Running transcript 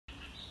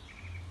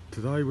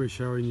Today we're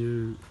showing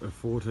you a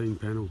 14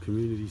 panel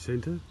community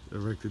centre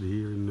erected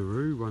here in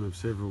Nauru, one of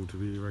several to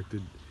be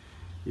erected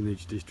in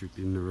each district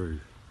in Nauru.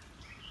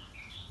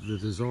 The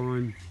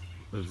design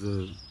of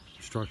the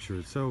structure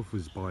itself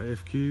was by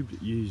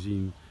FCUBED,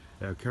 using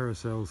our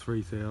Carocell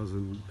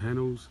 3000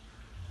 panels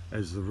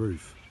as the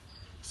roof.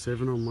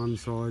 7 on one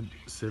side,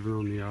 7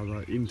 on the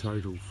other, in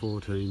total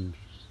 14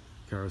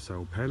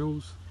 Carocell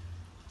panels.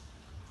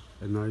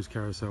 And those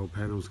Carocell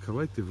panels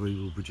collectively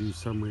will produce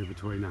somewhere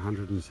between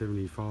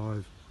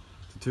 175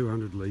 to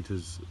 200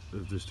 litres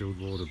of distilled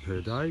water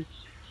per day.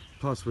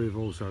 Plus we've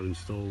also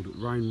installed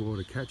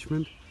rainwater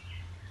catchment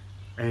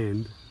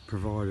and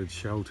provided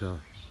shelter,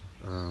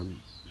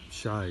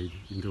 shade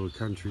into a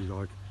country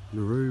like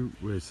Nauru,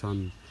 where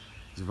sun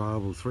is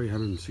available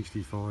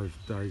 365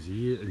 days a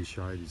year and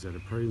shade is at a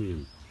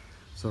premium.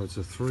 So it's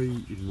a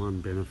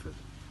 3-in-1 benefit.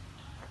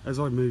 As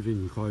I move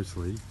in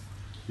closely,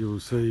 you'll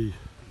see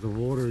the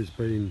water is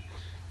being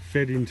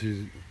fed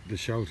into the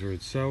shelter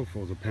itself,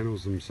 or the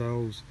panels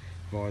themselves,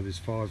 via this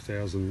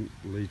 5,000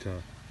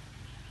 litre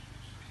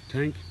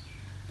tank.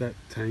 That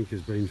tank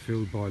has been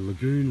filled by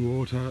lagoon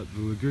water.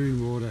 The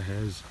lagoon water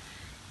has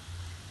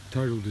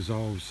total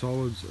dissolved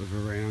solids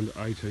of around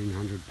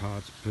 1,800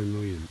 parts per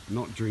million.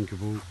 Not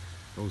drinkable,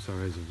 also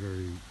has a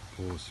very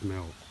poor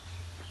smell.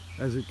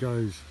 As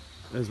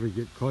we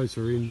get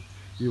closer in,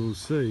 you will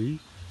see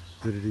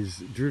that it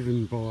is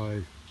driven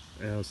by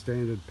our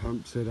standard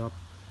pump setup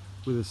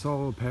with a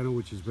solar panel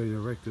which has been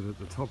erected at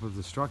the top of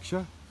the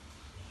structure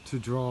to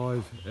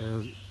drive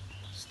our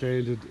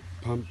standard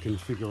pump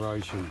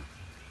configuration.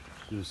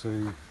 You'll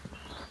see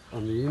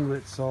on the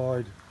inlet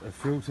side a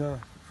filter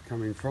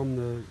coming from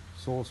the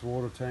source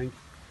water tank,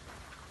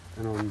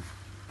 and on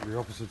the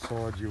opposite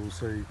side you will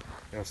see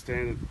our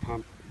standard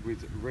pump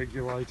with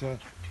regulator.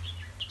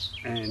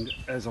 And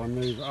as I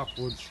move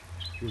upwards,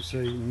 you'll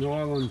see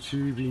nylon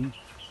tubing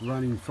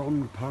running from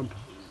the pump,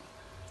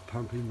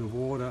 pumping the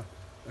water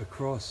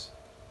across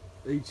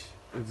each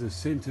of the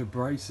centre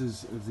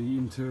braces of the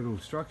internal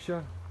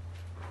structure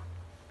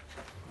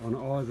on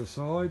either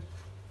side,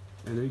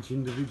 and each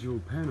individual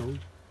panel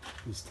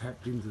is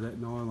tapped into that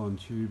nylon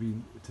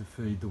tubing to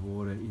feed the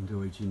water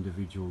into each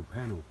individual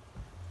panel.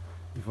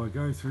 If I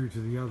go through to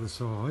the other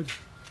side,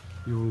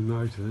 you will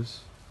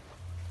notice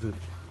that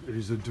it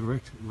is a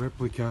direct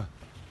replica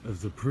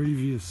of the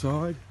previous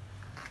side.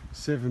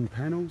 7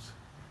 panels,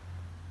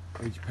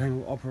 each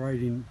panel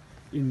operating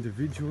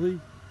individually,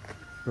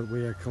 but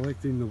we are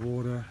collecting the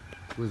water,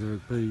 whether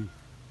it be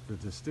the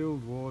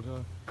distilled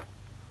water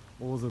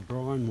or the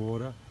brine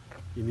water,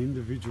 in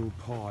individual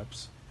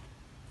pipes,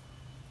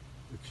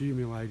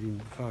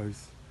 accumulating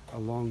both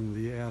along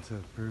the outer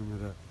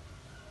perimeter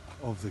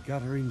of the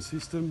guttering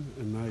system,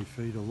 and they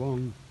feed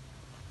along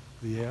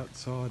the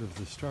outside of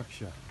the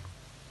structure.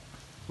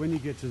 When you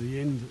get to the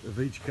end of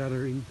each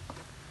guttering,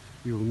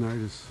 you'll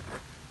notice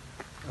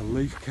a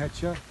leaf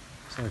catcher.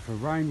 So for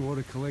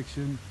rainwater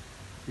collection,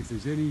 if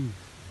there's any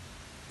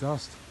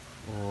dust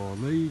or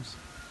leaves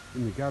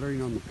in the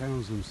guttering on the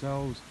panels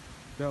themselves,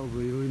 that will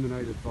be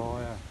eliminated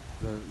via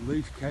the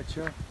leaf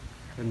catcher,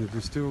 and the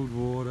distilled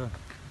water,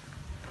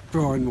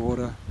 brine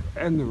water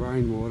and the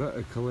rainwater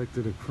are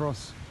collected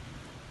across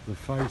the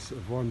face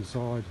of one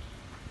side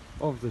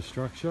of the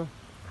structure.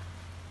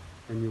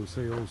 And you'll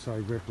see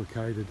also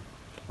replicated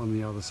on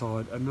the other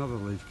side another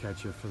leaf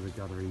catcher for the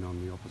guttering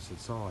on the opposite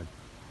side.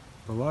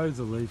 Below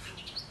the leaf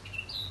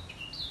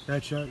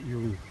catcher,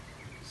 you'll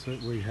see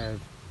we have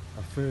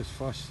a first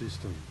flush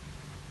system.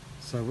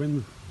 So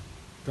when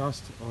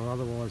dust or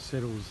otherwise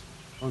settles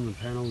on the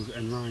panels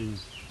and rain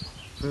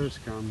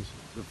first comes,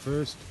 the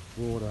first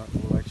water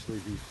will actually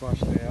be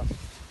flushed out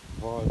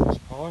via this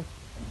pipe,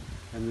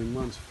 and then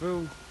once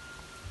filled,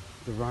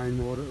 the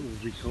rainwater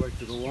will be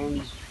collected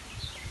along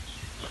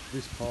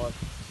this pipe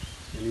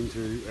and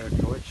into our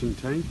collection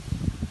tank.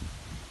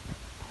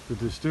 The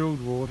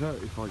distilled water,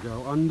 if I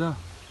go under,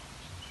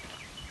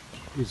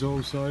 is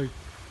also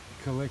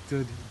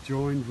collected,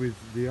 joined with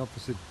the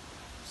opposite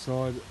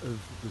side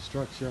of the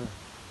structure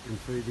and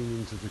feeding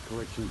into the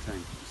collection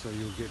tank. So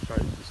you'll get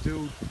both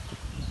distilled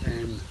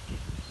and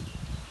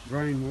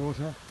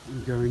rainwater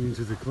going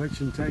into the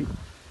collection tank.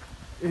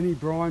 Any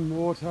brine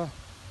water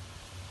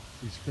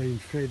is being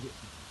fed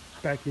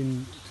back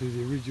into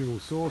the original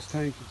source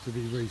tank to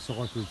be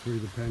recycled through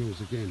the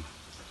panels again.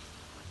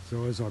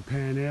 So as I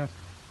pan out,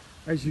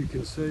 as you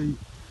can see,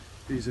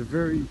 it is a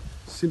very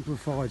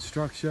simplified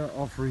structure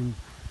offering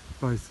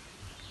both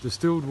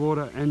distilled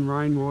water and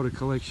rainwater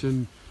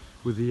collection,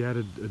 with the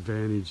added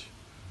advantage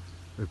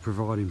of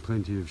providing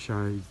plenty of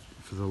shade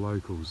for the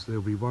locals. There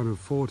will be one of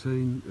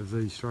 14 of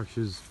these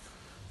structures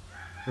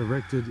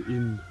erected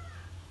in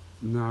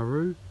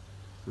Nauru.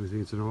 I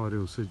think it's an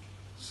ideal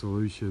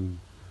solution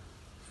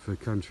for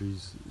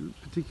countries,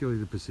 particularly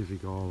the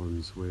Pacific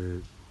Islands, where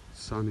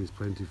sun is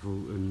plentiful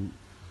and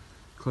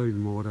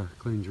clean water,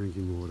 clean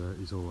drinking water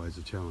is always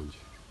a challenge.